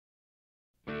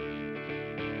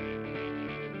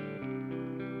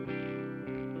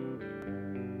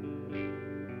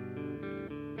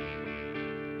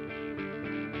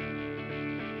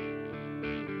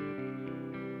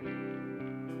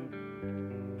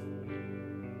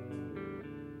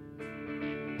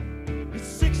He's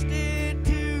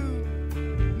 62,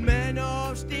 man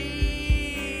of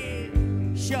steel,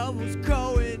 shovels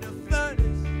coal in a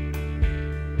furnace.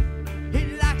 He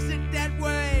likes it that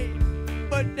way,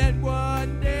 but then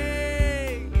one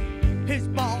day his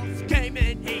boss came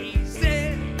and he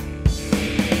said,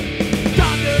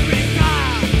 "Time to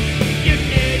retire, you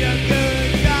did a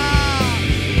good job,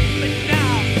 but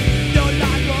now your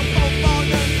life will go for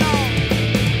the law.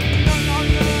 No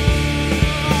longer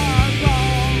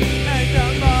wrong and the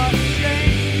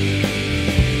machine."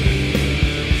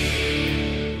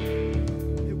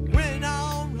 He went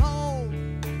on home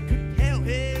to tell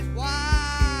his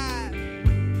wife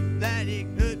that he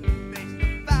couldn't face the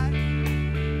fight.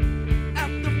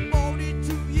 After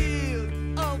 42 years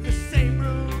of the same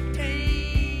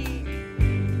routine,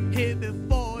 he'd been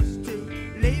forced to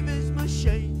leave his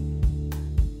machine.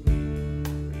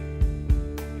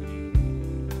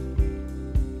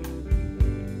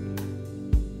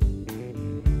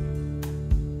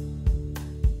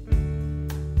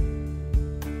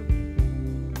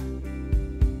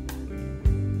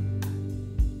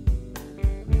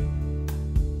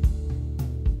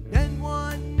 Then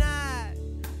one night,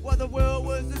 while the world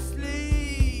was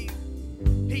asleep,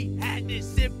 he had this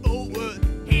simple word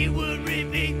he would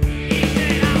repeat. He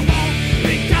said, "I won't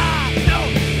retire, no,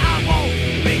 I won't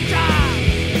retire.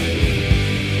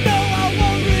 No, I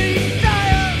won't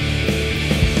retire."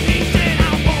 He said,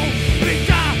 "I won't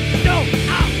retire, no,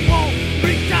 I won't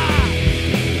retire.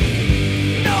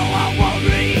 No, I won't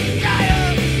retire."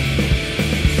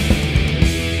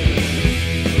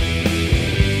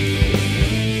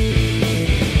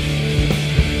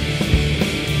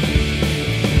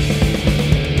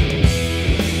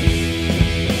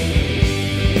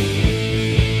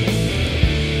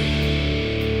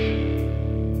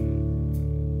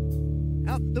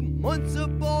 After months of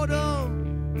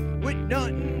boredom with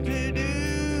nothing to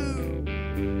do,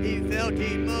 he felt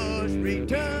he must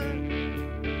return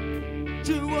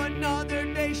to another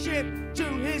day shift to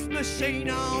his machine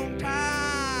on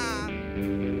time.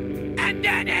 And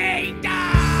then he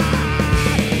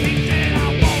died. He said, "I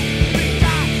won't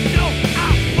retire, no, I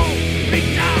won't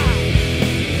retire.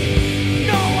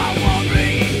 No, I won't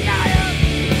retire."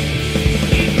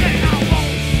 He said, "I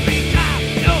won't retire,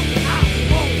 no, I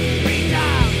won't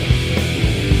retire.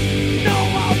 No,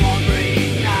 I won't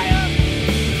retire."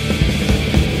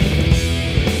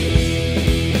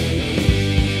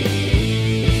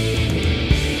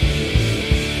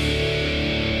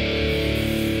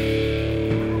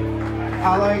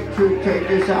 I'd like to take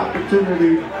this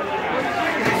opportunity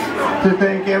to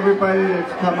thank everybody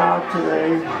that's come out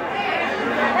today,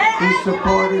 who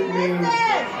supported me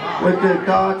with their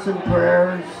thoughts and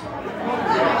prayers,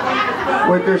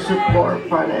 with their support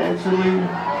financially.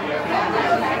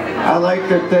 I'd like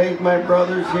to thank my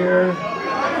brothers here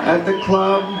at the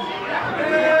club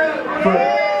for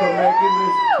making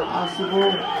this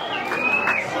possible.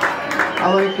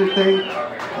 I'd like to thank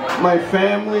my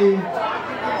family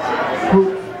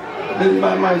who've been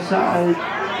by my side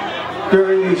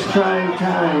during these trying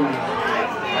times.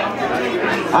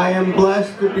 I am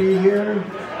blessed to be here,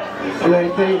 and I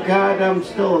thank God I'm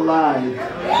still alive.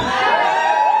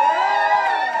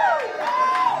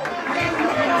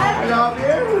 I love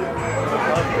you.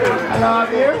 I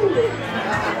love you.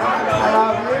 I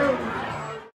love you.